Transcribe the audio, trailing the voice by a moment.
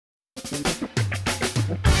Hi,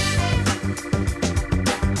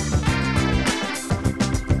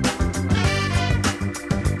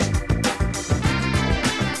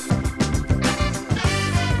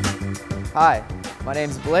 my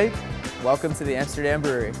name's Blake. Welcome to the Amsterdam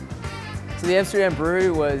Brewery. So the Amsterdam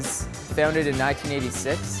Brewery was founded in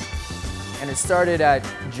 1986, and it started at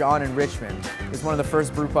John in Richmond. It was one of the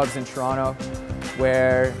first brew pubs in Toronto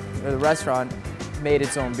where the restaurant made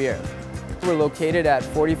its own beer. We're located at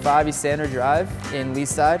 45 East Sander Drive in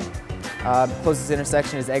Leaside. Closest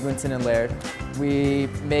intersection is Eglinton and Laird. We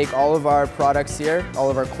make all of our products here, all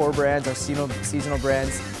of our core brands, our seasonal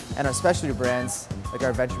brands, and our specialty brands, like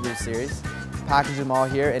our Venture Brew series. Package them all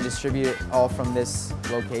here and distribute it all from this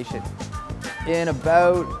location. In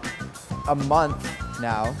about a month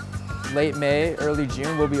now, late May, early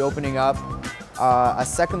June, we'll be opening up a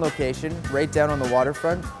second location right down on the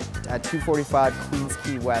waterfront at 245 Queens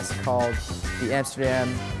Quay West called the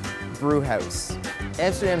Amsterdam Brew House.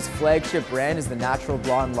 Amsterdam's flagship brand is the Natural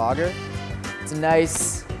Blonde lager. It's a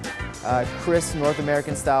nice, crisp North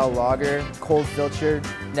American style lager, cold filtered,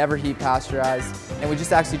 never heat pasteurized, and we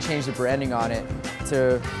just actually changed the branding on it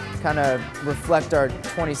to kind of reflect our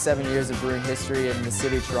 27 years of brewing history in the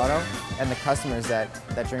city of Toronto and the customers that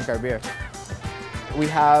drink our beer. We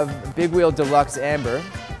have Big Wheel Deluxe Amber,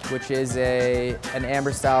 which is an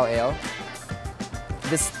amber style ale.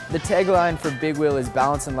 The tagline for Big Wheel is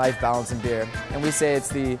balance in life, balance in beer, and we say it's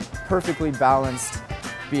the perfectly balanced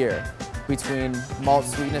beer between malt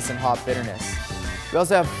sweetness and hop bitterness. We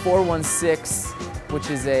also have 416, which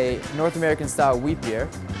is a North American style wheat beer.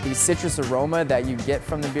 The citrus aroma that you get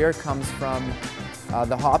from the beer comes from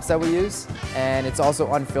the hops that we use, and it's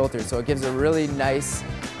also unfiltered, so it gives a really nice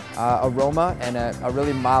aroma and a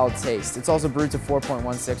really mild taste. It's also brewed to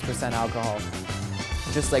 4.16% alcohol,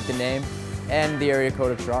 just like the name and the area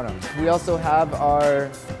code of Toronto. We also have our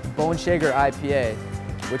Boneshaker IPA,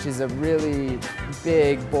 which is a really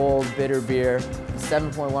big, bold, bitter beer,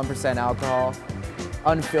 7.1% alcohol,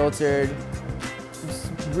 unfiltered,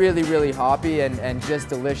 really, really hoppy and just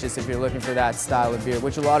delicious if you're looking for that style of beer,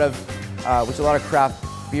 which a lot of craft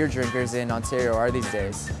beer drinkers in Ontario are these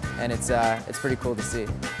days, and it's pretty cool to see.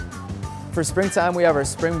 For springtime, we have our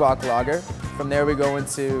Springbok lager. From there, we go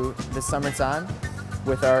into the summertime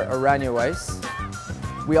with our Oranje Weiss.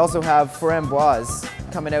 We also have Framboise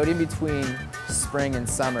coming out in between spring and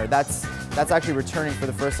summer. That's actually returning for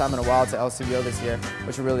the first time in a while to LCBO this year,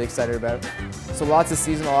 which we're really excited about. So lots of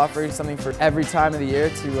seasonal offerings, something for every time of the year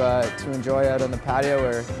to enjoy out on the patio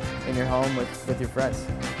or in your home with your friends.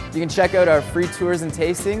 You can check out our free tours and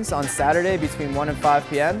tastings on Saturday between 1 and 5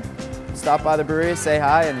 p.m. Stop by the brewery, say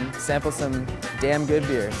hi, and sample some damn good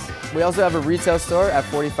beers. We also have a retail store at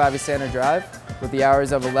 45 East Sander Drive with the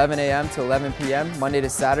hours of 11 a.m. to 11 p.m. Monday to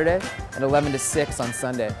Saturday and 11 to 6 on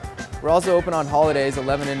Sunday. We're also open on holidays,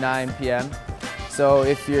 11 to 9 p.m. So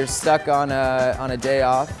if you're stuck on a day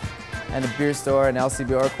off and the beer store and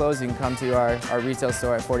LCBO are closed, you can come to our retail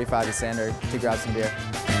store at 45 East Sander to grab some beer.